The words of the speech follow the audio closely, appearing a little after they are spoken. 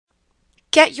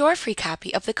Get your free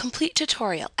copy of the complete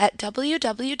tutorial at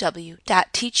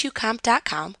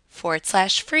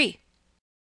www.teachucomp.com/free.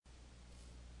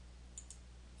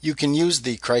 You can use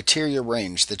the criteria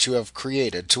range that you have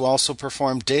created to also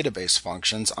perform database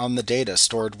functions on the data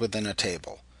stored within a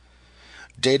table.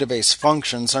 Database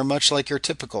functions are much like your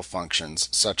typical functions,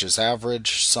 such as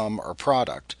average, sum, or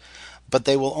product, but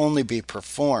they will only be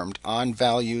performed on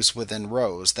values within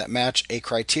rows that match a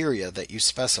criteria that you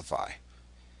specify.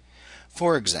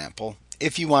 For example,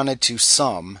 if you wanted to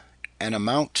sum an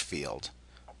amount field,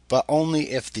 but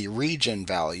only if the region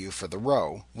value for the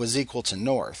row was equal to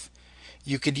north,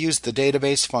 you could use the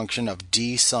database function of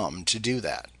dsum to do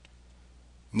that.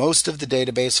 Most of the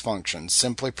database functions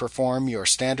simply perform your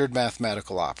standard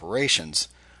mathematical operations,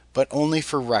 but only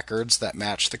for records that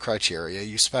match the criteria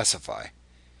you specify.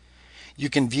 You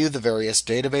can view the various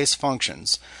database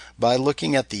functions by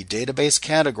looking at the database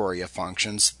category of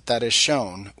functions that is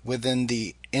shown within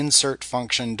the Insert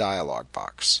Function dialog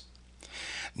box.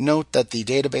 Note that the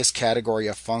database category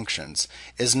of functions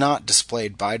is not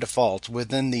displayed by default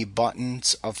within the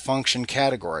buttons of function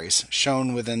categories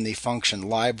shown within the Function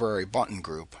Library button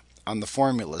group on the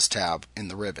Formulas tab in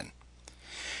the ribbon.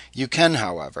 You can,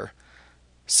 however,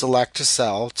 select a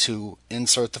cell to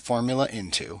insert the formula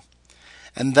into,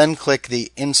 and then click the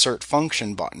Insert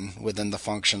Function button within the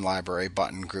Function Library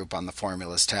button group on the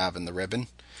Formulas tab in the ribbon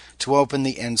to open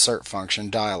the Insert Function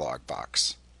dialog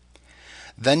box.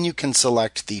 Then you can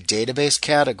select the database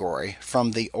category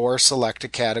from the Or Select a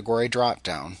Category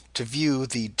drop-down to view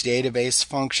the database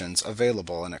functions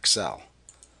available in Excel.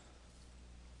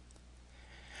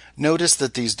 Notice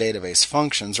that these database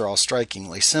functions are all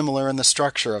strikingly similar in the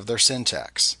structure of their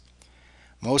syntax.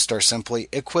 Most are simply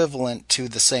equivalent to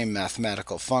the same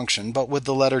mathematical function, but with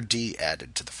the letter D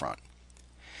added to the front.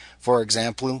 For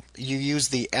example, you use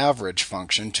the average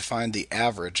function to find the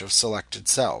average of selected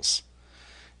cells.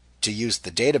 To use the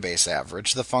database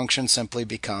average, the function simply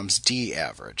becomes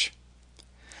daverage.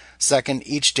 Second,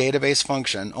 each database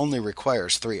function only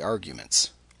requires 3 arguments.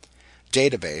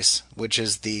 Database, which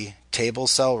is the table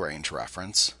cell range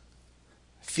reference.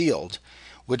 Field,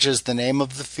 which is the name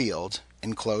of the field,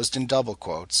 enclosed in double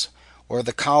quotes, or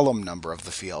the column number of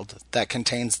the field that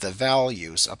contains the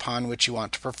values upon which you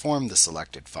want to perform the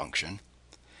selected function.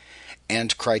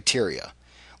 And criteria,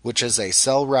 which is a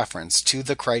cell reference to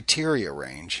the criteria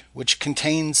range, which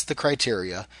contains the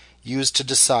criteria used to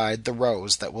decide the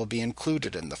rows that will be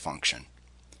included in the function.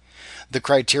 The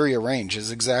criteria range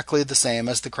is exactly the same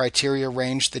as the criteria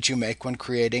range that you make when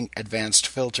creating advanced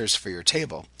filters for your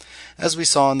table, as we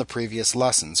saw in the previous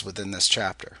lessons within this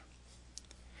chapter.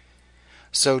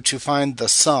 So to find the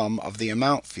sum of the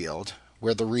amount field,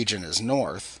 where the region is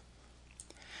north,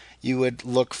 you would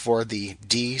look for the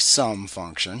dsum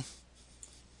function,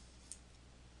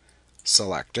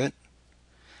 select it,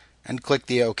 and click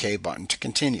the OK button to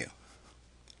continue.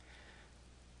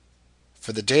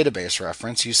 For the database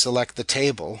reference, you select the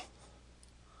table.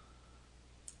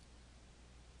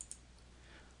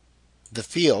 The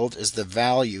field is the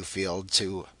value field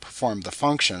to perform the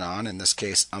function on, in this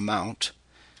case amount,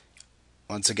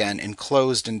 once again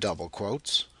enclosed in double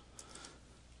quotes.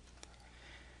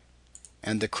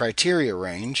 And the criteria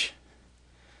range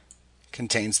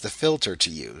contains the filter to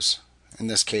use, in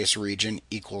this case region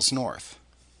equals north.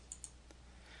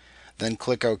 Then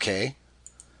click OK,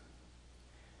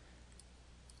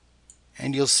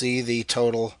 and you'll see the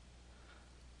total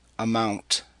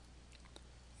amount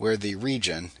where the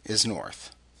region is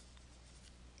north.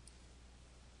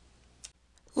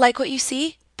 Like what you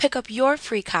see? Pick up your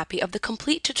free copy of the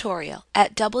complete tutorial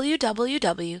at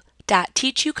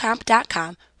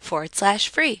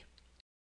www.teachucomp.com/free.